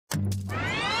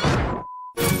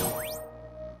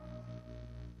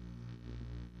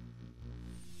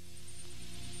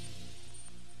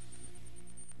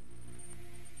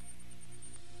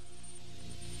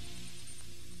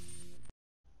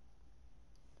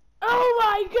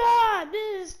my god,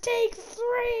 this is take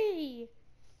 3!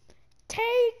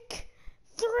 Take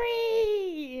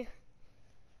 3!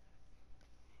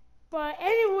 But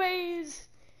anyways,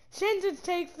 since it's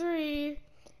take 3,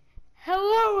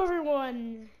 hello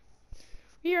everyone!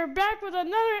 We are back with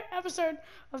another episode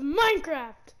of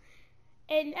Minecraft.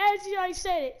 And as I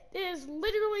said, it is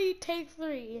literally take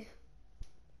 3.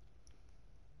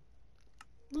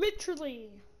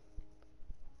 Literally.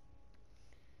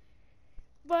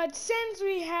 But since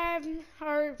we have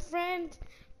our friend,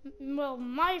 well,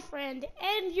 my friend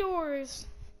and yours,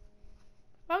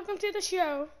 welcome to the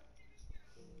show.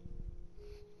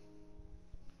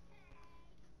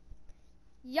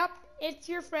 Yup, it's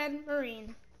your friend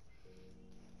Marine.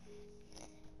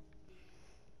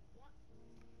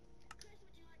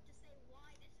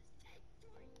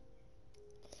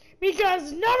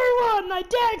 Because number 1, my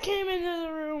dad came into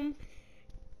the room.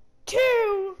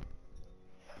 2,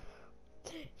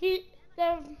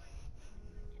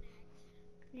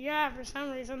 yeah, for some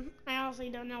reason. I honestly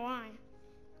don't know why.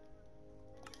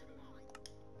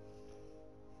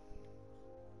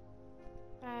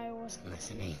 I wasn't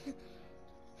listening.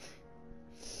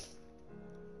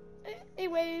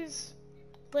 Anyways,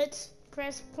 let's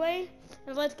press play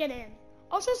and let's get in.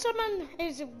 Also, someone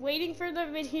is waiting for the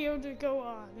video to go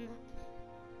on,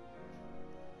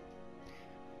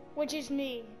 which is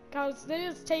me, because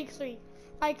this is take 3.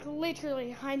 Like,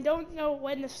 literally, I don't know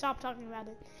when to stop talking about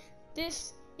it.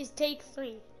 This is take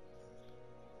 3.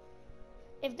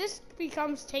 If this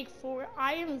becomes take 4,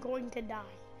 I am going to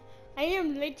die. I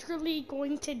am literally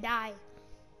going to die.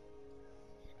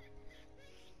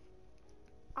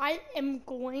 I am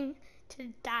going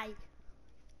to die.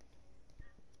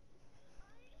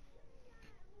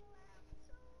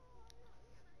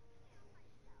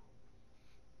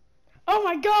 Oh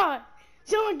my god!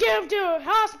 Someone get him to a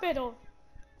hospital!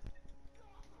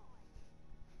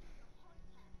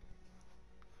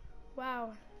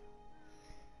 Wow.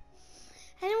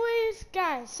 Anyways,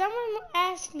 guys, someone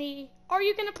asked me, are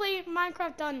you gonna play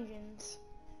Minecraft Dungeons?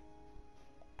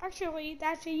 Actually,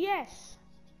 that's a yes.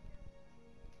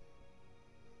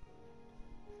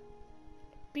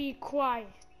 Be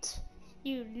quiet,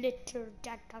 you little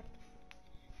jackass.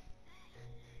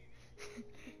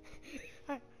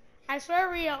 I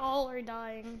swear we all are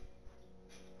dying.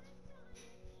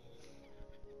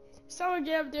 Someone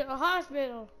get him to a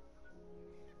hospital.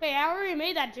 Wait, I already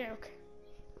made that joke.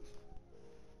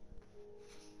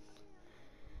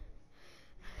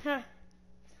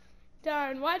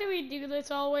 Darn, why do we do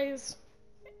this always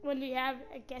when we have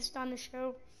a guest on the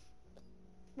show?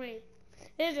 Wait,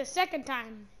 it is the second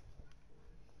time.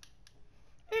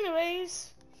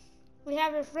 Anyways, we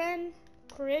have a friend,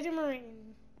 Crazy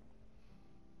Marine.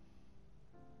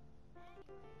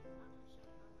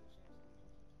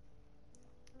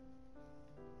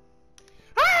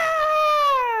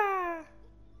 Ah!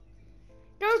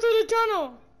 Go through the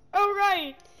tunnel. Oh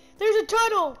right, there's a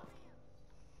tunnel.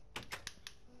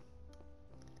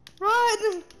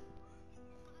 Run!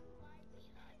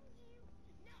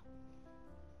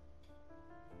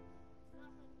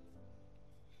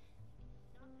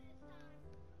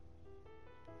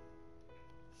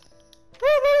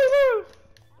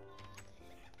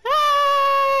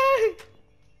 Ah!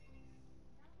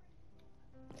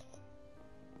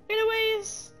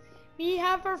 Anyways, we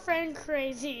have our friend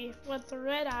Crazy with the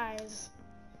red eyes.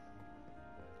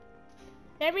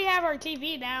 Then we have our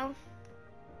TV now.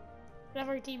 We have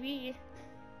our TV.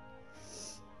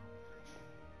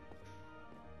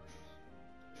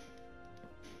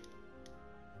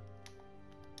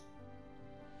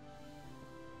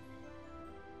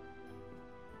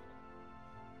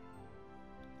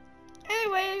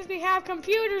 Anyways, we have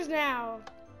computers now.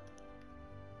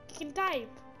 You can type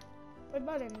with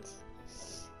buttons.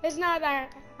 It's not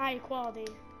that high quality.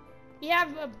 We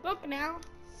have a book now.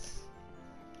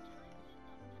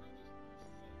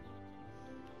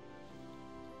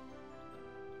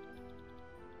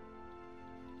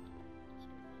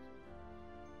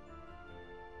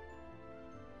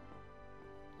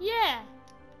 Yeah.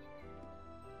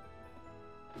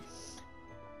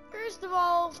 First of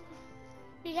all,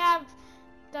 we have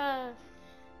the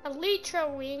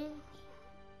Elytra wing.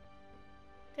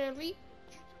 The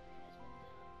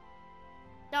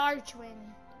arch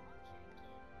wing.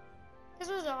 This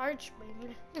was the arch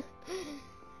wing.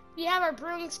 We have our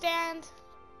broom stand.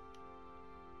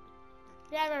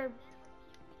 We have our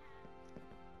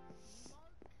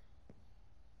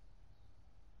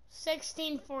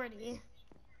 1640.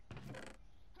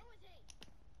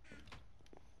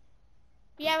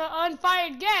 We have an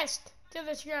unfired guest to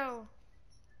the show.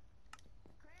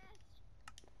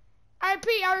 I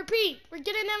I repeat, we're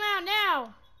getting them out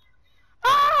now.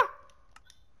 Ah!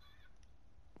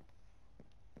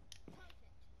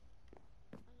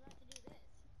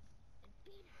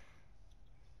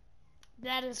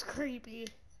 That is creepy.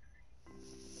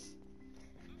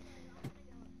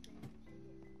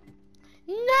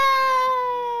 No!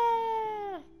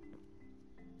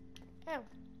 Oh,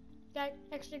 got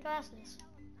extra glasses.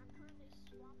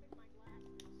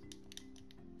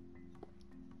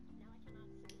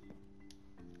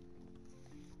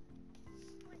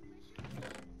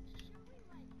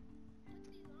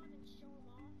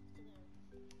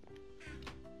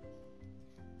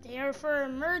 They are for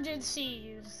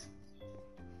emergencies.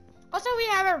 Also, we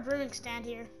have our brewing stand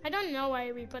here. I don't know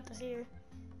why we put this here.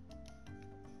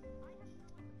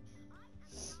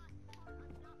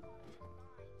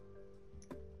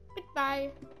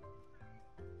 Goodbye.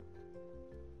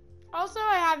 Also,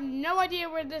 I have no idea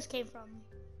where this came from.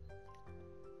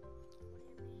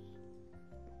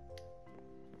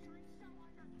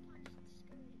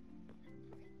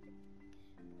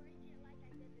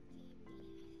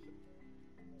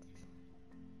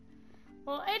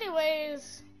 Well,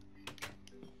 anyways,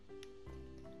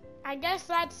 I guess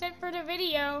that's it for the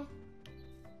video.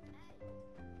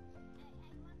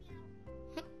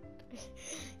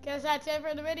 Guess that's it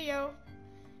for the video.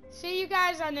 See you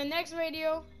guys on the next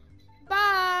video.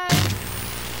 Bye!